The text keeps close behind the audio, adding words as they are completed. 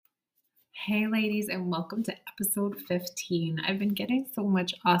Hey, ladies, and welcome to episode 15. I've been getting so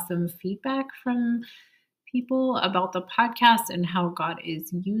much awesome feedback from people about the podcast and how God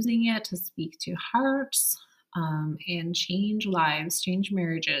is using it to speak to hearts and change lives, change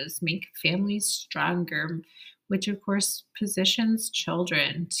marriages, make families stronger, which of course positions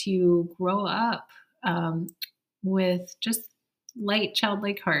children to grow up um, with just light,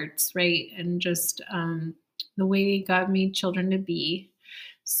 childlike hearts, right? And just the way God made children to be.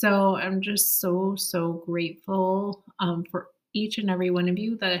 So I'm just so grateful for each and every one of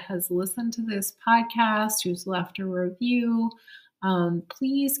you that has listened to this podcast, who's left a review.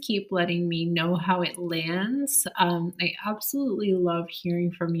 Please keep letting me know how it lands. I absolutely love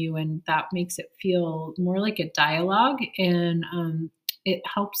hearing from you, and that makes it feel more like a dialogue, and it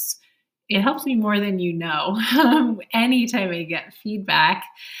helps. It helps me more than you know. Anytime I get feedback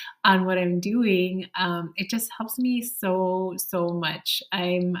on what I'm doing, it just helps me so much.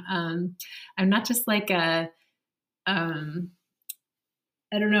 I'm not just like a um,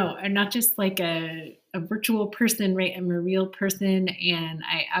 I don't know. I'm not just like a virtual person, right? I'm a real person, and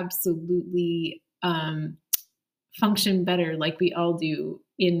I absolutely function better, like we all do,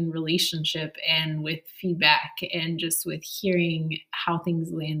 in relationship and with feedback and just with hearing how things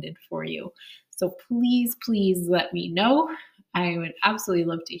landed for you. So please let me know. I would absolutely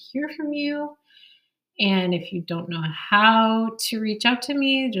love to hear from you. And if you don't know how to reach out to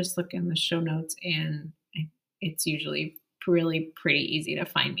me, just look in the show notes, and it's usually really pretty easy to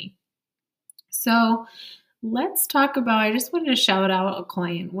find me. So let's talk about, I just wanted to shout out a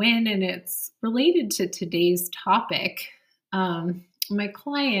client win, and it's related to today's topic. My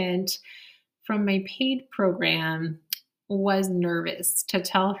client from my paid program was nervous to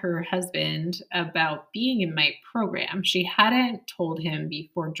tell her husband about being in my program. She hadn't told him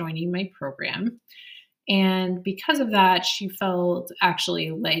before joining my program. And because of that, she felt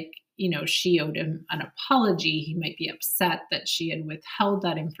actually like, she owed him an apology. He might be upset that she had withheld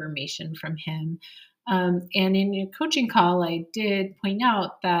that information from him. And in a coaching call, I did point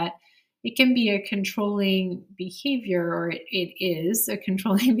out that it can be a controlling behavior, or it is a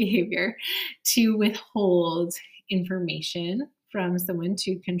controlling behavior to withhold information from someone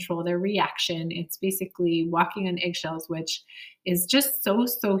to control their reaction. It's basically walking on eggshells, which is just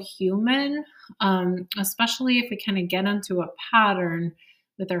so human, especially if we kind of get into a pattern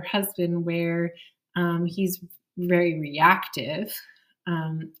with our husband where he's very reactive.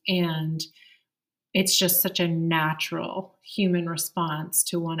 And it's just such a natural human response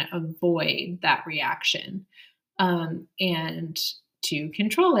to want to avoid that reaction, and to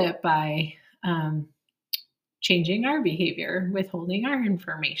control it by changing our behavior, withholding our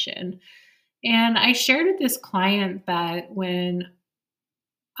information. And I shared with this client that when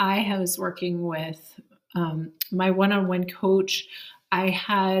I was working with my one on one coach, I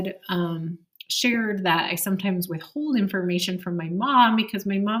had shared that I sometimes withhold information from my mom because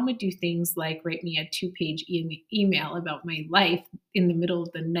my mom would do things like write me a 2-page email about my life in the middle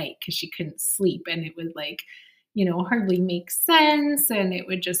of the night because she couldn't sleep. And it would hardly make sense. And it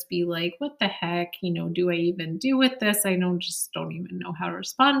would just be like, what the heck, do I even do with this? I don't even know how to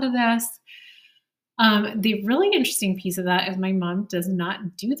respond to this. The really interesting piece of that is my mom does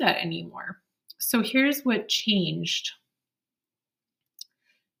not do that anymore. So here's what changed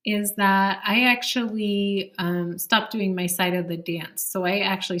is that I actually stopped doing my side of the dance. So I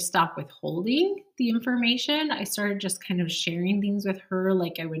actually stopped withholding the information. I started just kind of sharing things with her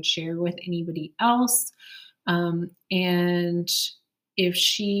like I would share with anybody else. And if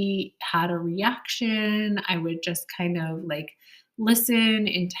she had a reaction, I would just kind of like listen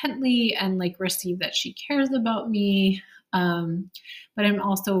intently and like receive that she cares about me. But I'm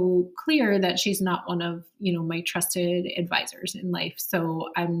also clear that she's not one of, my trusted advisors in life. So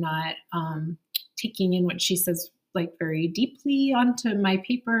I'm not taking in what she says like very deeply onto my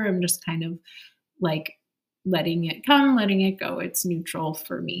paper. I'm just kind of like letting it come, letting it go. It's neutral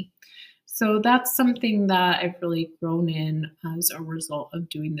for me. So that's something that I've really grown in as a result of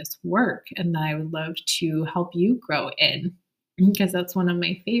doing this work, and that I would love to help you grow in, because that's one of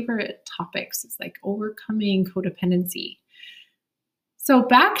my favorite topics. It's like overcoming codependency. So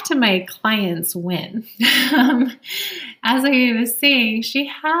back to my client's win. As I was saying, she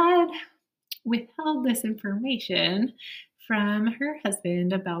had withheld this information from her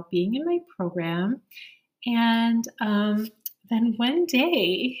husband about being in my program. And then one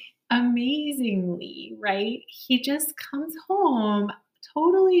day, amazingly, right, he just comes home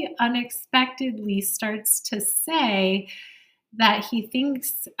totally unexpectedly, starts to say that he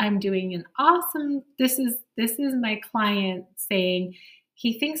thinks I'm doing an awesome, this is my client saying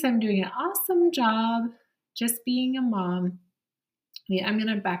he thinks I'm doing an awesome job just being a mom, Yeah, I'm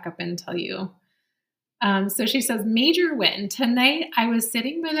going to back up and tell you. So she says, major win. Tonight, I was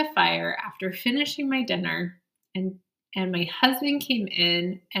sitting by the fire after finishing my dinner, and my husband came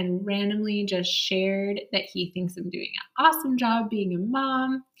in and randomly just shared that he thinks I'm doing an awesome job being a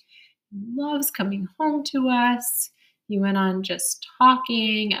mom, loves coming home to us. He went on just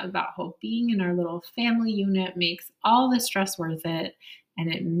talking about how being in our little family unit makes all the stress worth it, and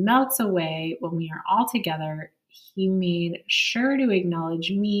it melts away when we are all together. He made sure to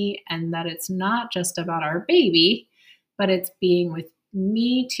acknowledge me and that it's not just about our baby, but it's being with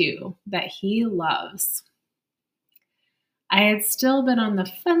me too, that he loves. I had still been on the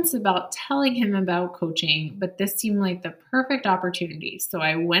fence about telling him about coaching, but this seemed like the perfect opportunity, so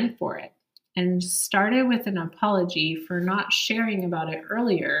I went for it and started with an apology for not sharing about it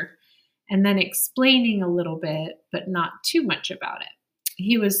earlier and then explaining a little bit, but not too much about it.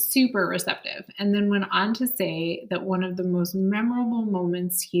 He was super receptive and then went on to say that one of the most memorable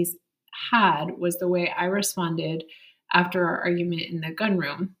moments he's had was the way I responded after our argument in the gun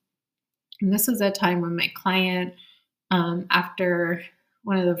room. And this was a time when my client, after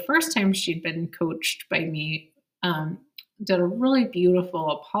one of the first times she'd been coached by me, did a really beautiful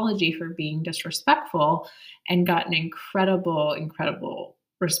apology for being disrespectful and got an incredible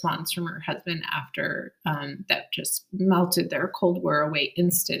response from her husband after that just melted their Cold War away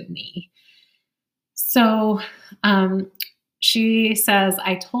instantly. So she says,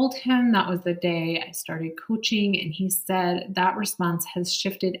 I told him that was the day I started coaching, and he said that response has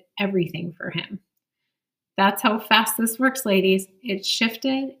shifted everything for him. That's how fast this works, ladies. It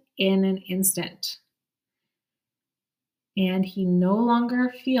shifted in an instant. And he no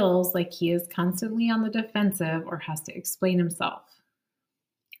longer feels like he is constantly on the defensive or has to explain himself.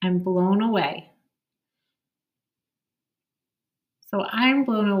 I'm blown away. So I'm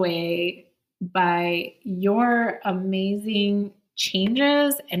blown away by your amazing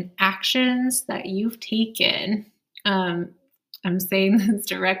changes and actions that you've taken. I'm saying this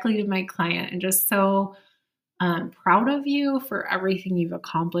directly to my client and just so proud of you for everything you've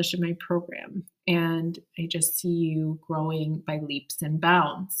accomplished in my program. And I just see you growing by leaps and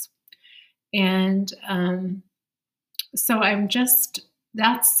bounds. And so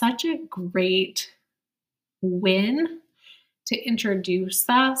that's such a great win to introduce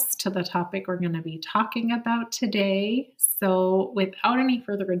us to the topic we're going to be talking about today. So without any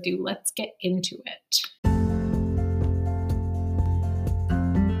further ado, let's get into it.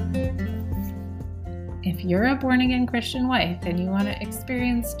 If you're a born-again Christian wife and you want to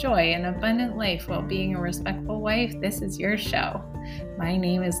experience joy and abundant life while being a respectful wife, this is your show. My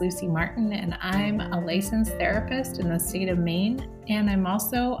name is Lucy Martin, and I'm a licensed therapist in the state of Maine, and I'm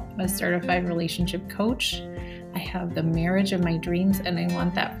also a certified relationship coach. I have the marriage of my dreams, and I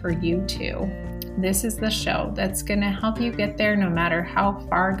want that for you too. This is the show that's going to help you get there no matter how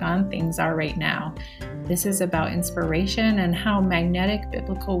far gone things are right now. This is about inspiration and how magnetic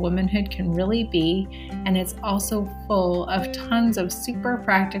biblical womanhood can really be, and it's also full of tons of super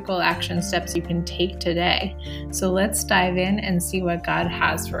practical action steps you can take today. So let's dive in and see what God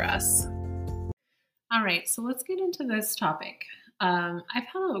has for us. All right, so let's get into this topic. I've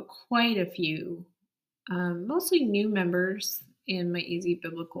had quite a few, mostly new members in my Easy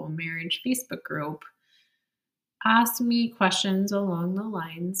Biblical Marriage Facebook group ask me questions along the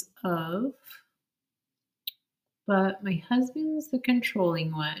lines of, but my husband's the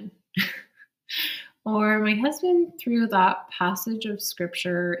controlling one. Or my husband threw that passage of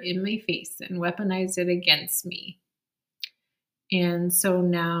scripture in my face and weaponized it against me. And so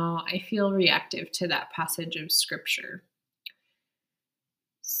now I feel reactive to that passage of scripture.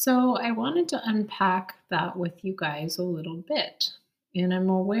 So I wanted to unpack that with you guys a little bit. And I'm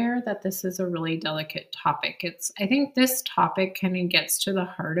aware that this is a really delicate topic. I think this topic kind of gets to the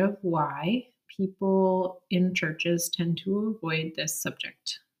heart of why people in churches tend to avoid this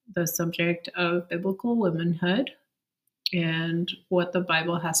subject, the subject of biblical womanhood and what the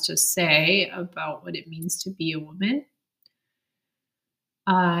Bible has to say about what it means to be a woman.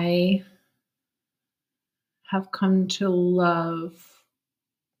 I have come to love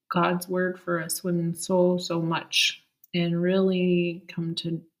God's word for us women so much, and really come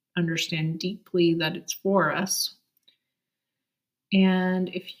to understand deeply that it's for us. And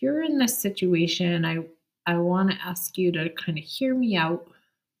if you're in this situation, I want to ask you to kind of hear me out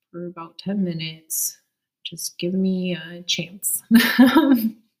for about 10 minutes. Just give me a chance.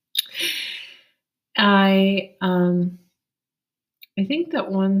 I think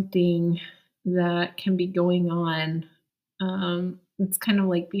that one thing that can be going on, it's kind of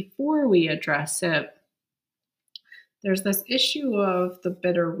like before we address it, there's this issue of the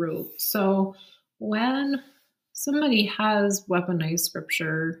bitter root. So when somebody has weaponized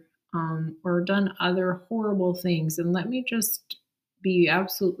scripture or done other horrible things. And let me just be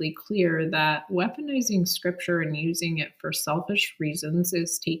absolutely clear that weaponizing scripture and using it for selfish reasons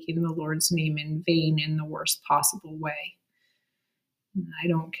is taking the Lord's name in vain in the worst possible way. And I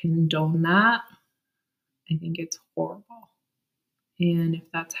don't condone that. I think it's horrible. And if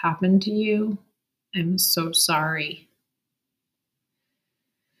that's happened to you, I'm so sorry.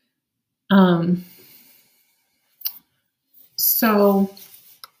 So,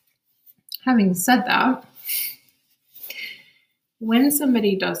 having said that, when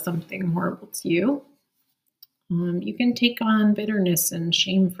somebody does something horrible to you, you can take on bitterness and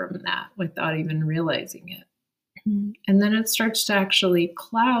shame from that without even realizing it. And then it starts to actually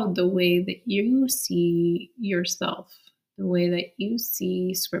cloud the way that you see yourself, the way that you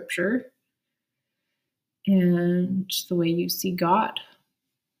see scripture, and the way you see God.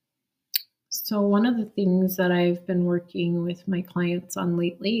 So, one of the things that I've been working with my clients on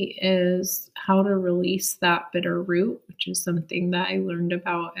lately is how to release that bitter root, which is something that I learned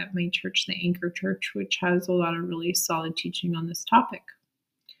about at my church, the Anchor Church, which has a lot of really solid teaching on this topic.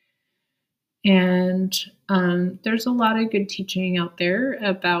 And there's a lot of good teaching out there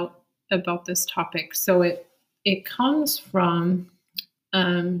about this topic. So it comes from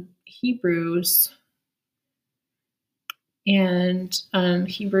Hebrews. And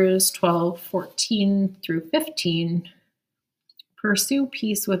Hebrews 12:14-15, pursue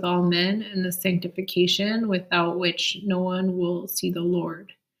peace with all men and the sanctification without which no one will see the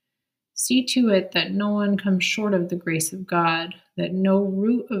Lord. See to it that no one comes short of the grace of God, that no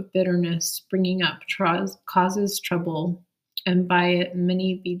root of bitterness springing up causes trouble, and by it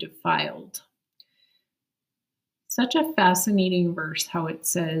many be defiled. Such a fascinating verse, how it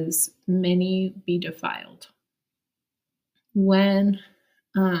says, many be defiled. When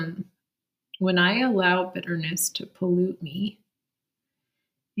I allow bitterness to pollute me,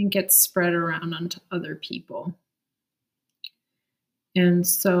 it gets spread around onto other people. And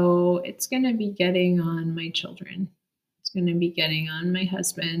so it's going to be getting on my children. It's going to be getting on my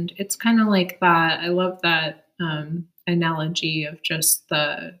husband. It's kind of like that. I love that analogy of just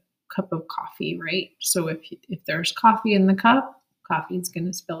the cup of coffee, right? So if there's coffee in the cup, coffee's going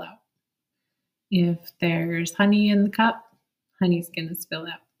to spill out. If there's honey in the cup, honey's going to spill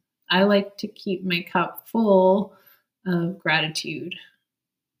out. I like to keep my cup full of gratitude,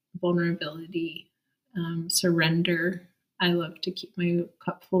 vulnerability, surrender. I love to keep my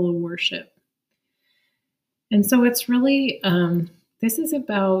cup full of worship. And so it's really, this is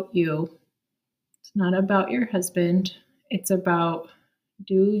about you. It's not about your husband. It's about,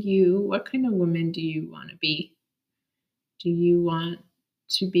 what kind of woman do you want to be? Do you want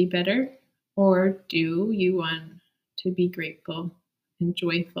to be better? Or do you want to be grateful and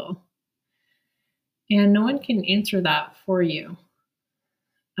joyful? And no one can answer that for you.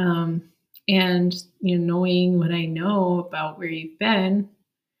 And knowing what I know about where you've been,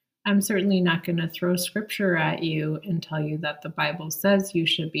 I'm certainly not going to throw scripture at you and tell you that the Bible says you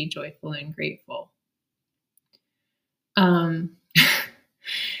should be joyful and grateful.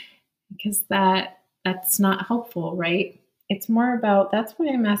 Because that's not helpful, right? It's more about, that's why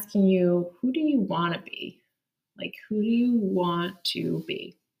I'm asking you, who do you want to be? Like, who do you want to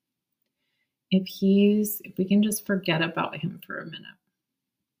be? If we can just forget about him for a minute.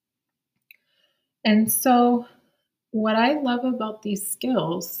 And so what I love about these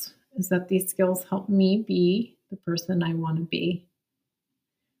skills is that these skills help me be the person I want to be.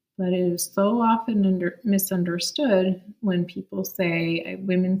 But it is so often misunderstood when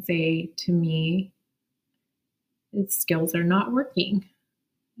women say to me, its skills are not working.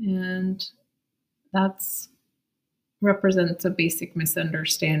 And that's represents a basic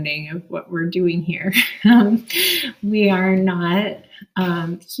misunderstanding of what we're doing here. We are not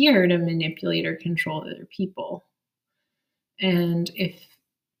here to manipulate or control other people. And if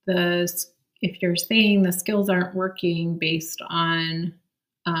you're saying the skills aren't working based on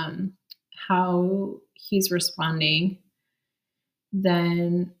how he's responding,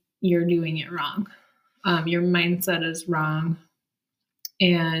 then you're doing it wrong. Your mindset is wrong,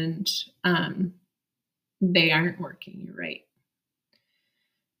 and they aren't working. You're right.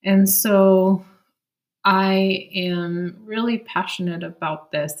 And so I am really passionate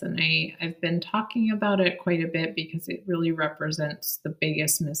about this, and I've been talking about it quite a bit because it really represents the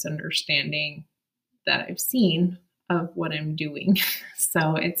biggest misunderstanding that I've seen of what I'm doing.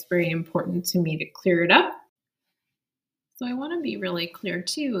 So it's very important to me to clear it up. So I want to be really clear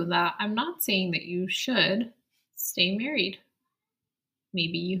too that I'm not saying that you should stay married.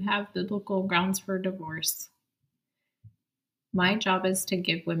 Maybe you have biblical grounds for divorce. My job is to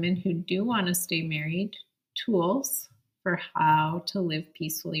give women who do want to stay married tools for how to live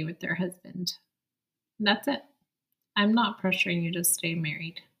peacefully with their husband. And that's it. I'm not pressuring you to stay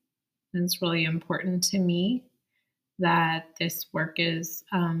married. It's really important to me that this work is,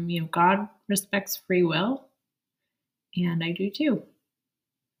 God respects free will, and I do too.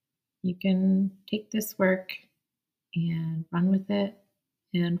 You can take this work and run with it.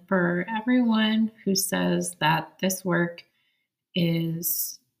 And for everyone who says that this work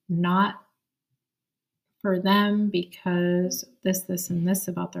is not for them because this, and this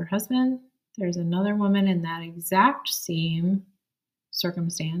about their husband, there's another woman in that exact same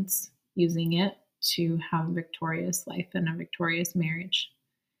circumstance using it to have a victorious life and a victorious marriage.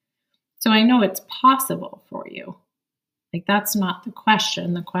 So I know it's possible for you. Like, that's not the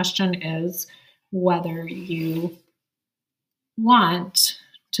question. The question is whether you want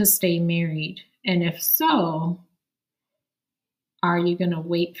to stay married. And if so, are you going to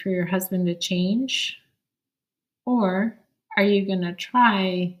wait for your husband to change? Or are you going to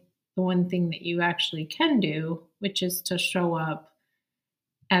try the one thing that you actually can do, which is to show up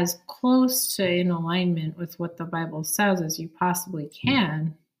as close to in alignment with what the Bible says as you possibly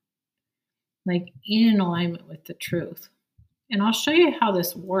can, like in alignment with the truth? And I'll show you how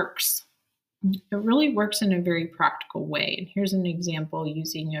this works. It really works in a very practical way. And here's an example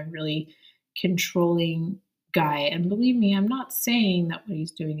using a really controlling guy. And believe me, I'm not saying that what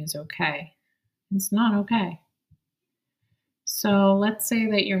he's doing is okay. It's not okay. So let's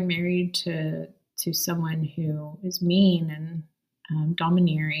say that you're married to someone who is mean and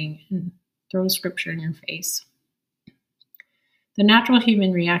domineering and throws scripture in your face. The natural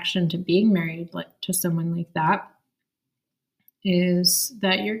human reaction to being married to someone like that is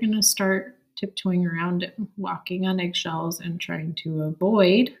that you're going to start tiptoeing around him, walking on eggshells, and trying to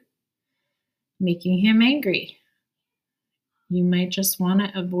avoid making him angry. You might just want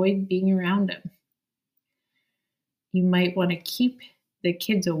to avoid being around him. You might want to keep the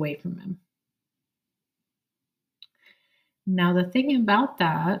kids away from him. Now, the thing about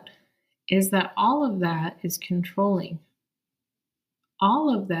that is that all of that is controlling.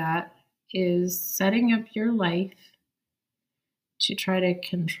 All of that is setting up your life to try to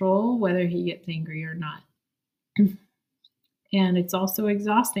control whether he gets angry or not. And it's also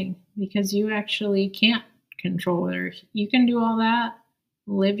exhausting because you actually can't control whether you can do all that,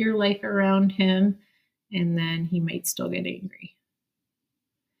 live your life around him, and then he might still get angry.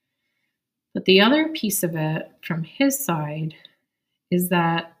 But the other piece of it from his side is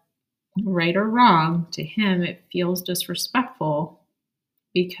that, right or wrong, to him it feels disrespectful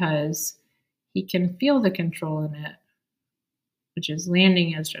because he can feel the control in it, which is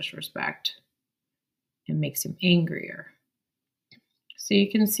landing as disrespect, and makes him angrier. So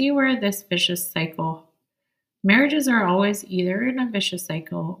you can see where this vicious cycle, marriages are always either in a vicious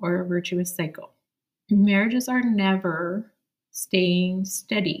cycle or a virtuous cycle. Marriages are never staying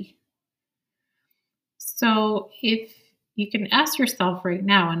steady. So if you can ask yourself right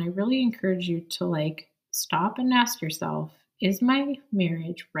now, and I really encourage you to stop and ask yourself, is my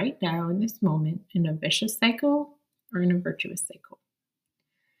marriage right now in this moment in a vicious cycle or in a virtuous cycle?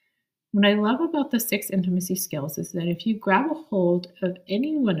 What I love about the 6 intimacy skills is that if you grab a hold of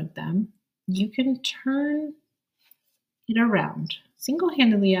any one of them, you can turn it around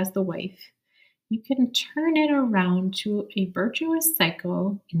single-handedly as the wife. You can turn it around to a virtuous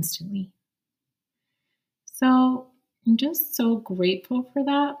cycle instantly. So I'm just so grateful for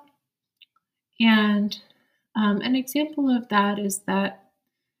that. And an example of that is that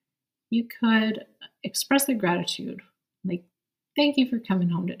you could express a gratitude, like, thank you for coming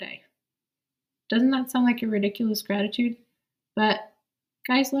home today. Doesn't that sound like a ridiculous gratitude? But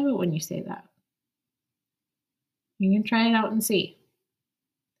guys love it when you say that. You can try it out and see.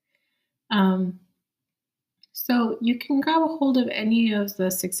 So you can grab a hold of any of the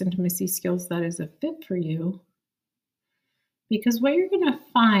 6 intimacy skills that is a fit for you. Because what you're going to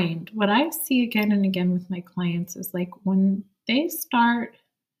find, what I see again and again with my clients is when they start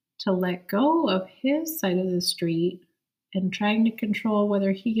to let go of his side of the street and trying to control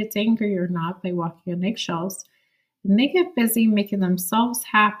whether he gets angry or not by walking on eggshells, and they get busy making themselves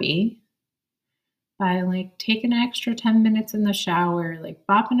happy by taking an extra 10 minutes in the shower,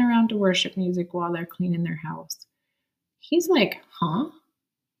 bopping around to worship music while they're cleaning their house. He's like, huh?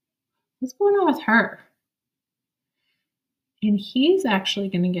 What's going on with her? And he's actually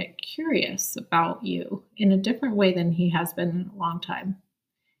going to get curious about you in a different way than he has been in a long time.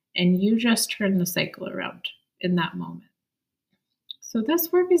 And you just turn the cycle around in that moment. So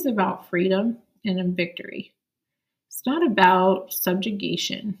this work is about freedom and victory. It's not about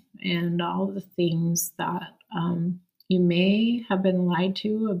subjugation and all the things that, You may have been lied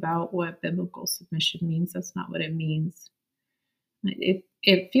to about what biblical submission means. That's not what it means.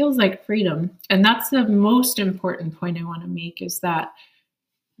 It feels like freedom. And that's the most important point I want to make, is that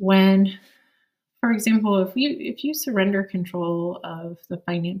when, for example, if you surrender control of the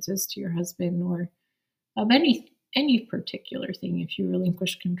finances to your husband, or of any particular thing, if you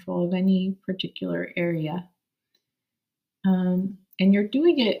relinquish control of any particular area, and you're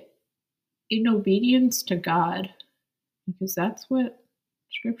doing it in obedience to God, because that's what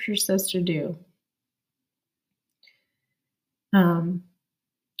Scripture says to do,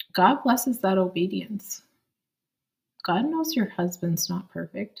 God blesses that obedience. God knows your husband's not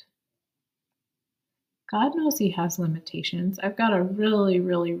perfect. God knows he has limitations. I've got a really,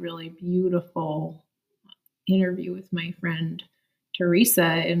 really, really beautiful interview with my friend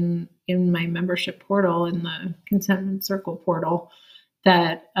Teresa in my membership portal, in the Contentment Circle portal,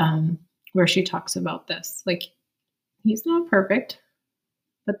 that where she talks about this. Like, he's not perfect,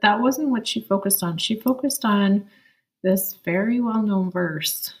 but that wasn't what she focused on. She focused on this very well-known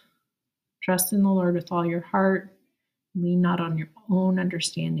verse: trust in the Lord with all your heart, lean not on your own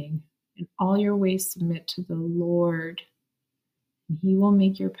understanding. In all your ways submit to the Lord, and he will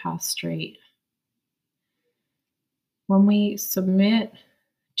make your path straight. When we submit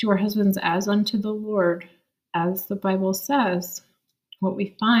to our husbands as unto the Lord, as the Bible says, what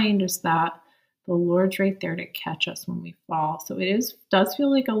we find is that the Lord's right there to catch us when we fall. So does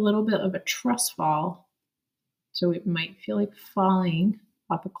feel like a little bit of a trust fall. So it might feel like falling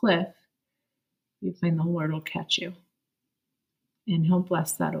off a cliff. You find the Lord will catch you, and he'll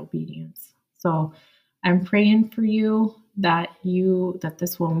bless that obedience. So I'm praying for you that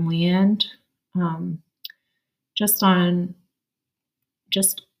this will land, just that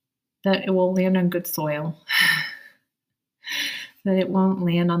it will land on good soil, that it won't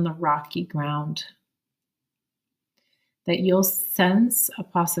land on the rocky ground, that you'll sense a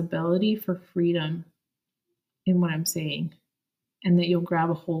possibility for freedom in what I'm saying, and that you'll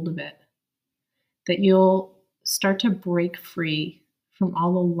grab a hold of it, that you'll start to break free from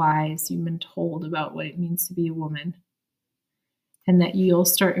all the lies you've been told about what it means to be a woman, and that you'll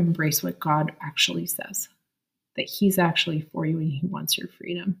start embrace what God actually says, that he's actually for you and he wants your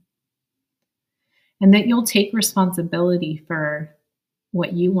freedom. And that you'll take responsibility for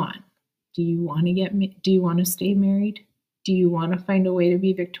what you want. Do you want to stay married? Do you want to find a way to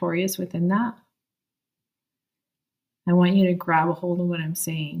be victorious within that? I want you to grab a hold of what I'm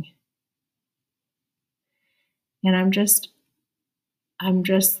saying. And I'm just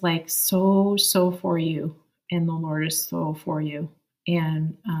like so for you, and the Lord is so for you,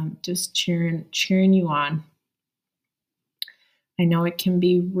 and just cheering you on. I know it can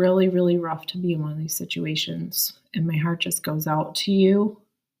be really, really rough to be in one of these situations, and my heart just goes out to you.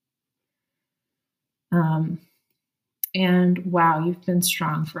 And wow, you've been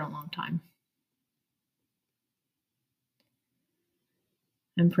strong for a long time.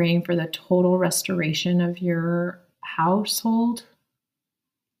 I'm praying for the total restoration of your household,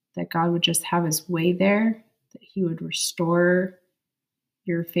 that God would just have his way there, that he would restore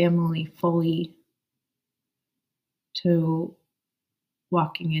your family fully to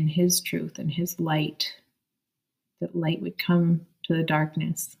walking in his truth and his light, that light would come to the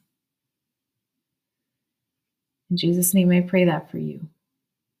darkness. In Jesus' name, I pray that for you.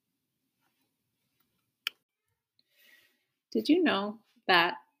 Did you know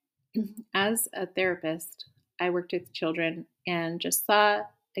that as a therapist, I worked with children and just saw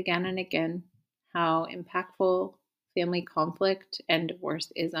again and again how impactful family conflict and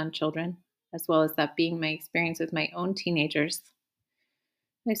divorce is on children, as well as that being my experience with my own teenagers.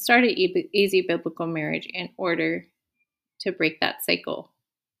 I started Easy Biblical Marriage in order to break that cycle.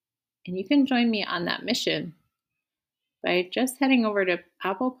 And you can join me on that mission by just heading over to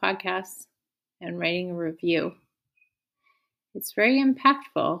Apple Podcasts and writing a review. It's very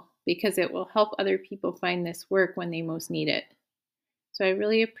impactful because it will help other people find this work when they most need it. So I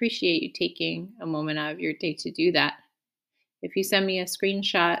really appreciate you taking a moment out of your day to do that. If you send me a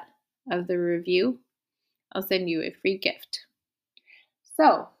screenshot of the review, I'll send you a free gift.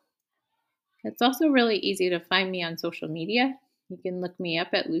 So it's also really easy to find me on social media. You can look me up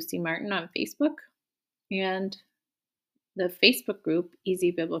at Lucy Martin on Facebook, and the Facebook group Easy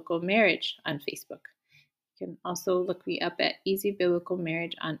Biblical Marriage on Facebook. You can also look me up at Easy Biblical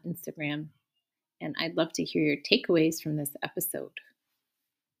Marriage on Instagram. And I'd love to hear your takeaways from this episode.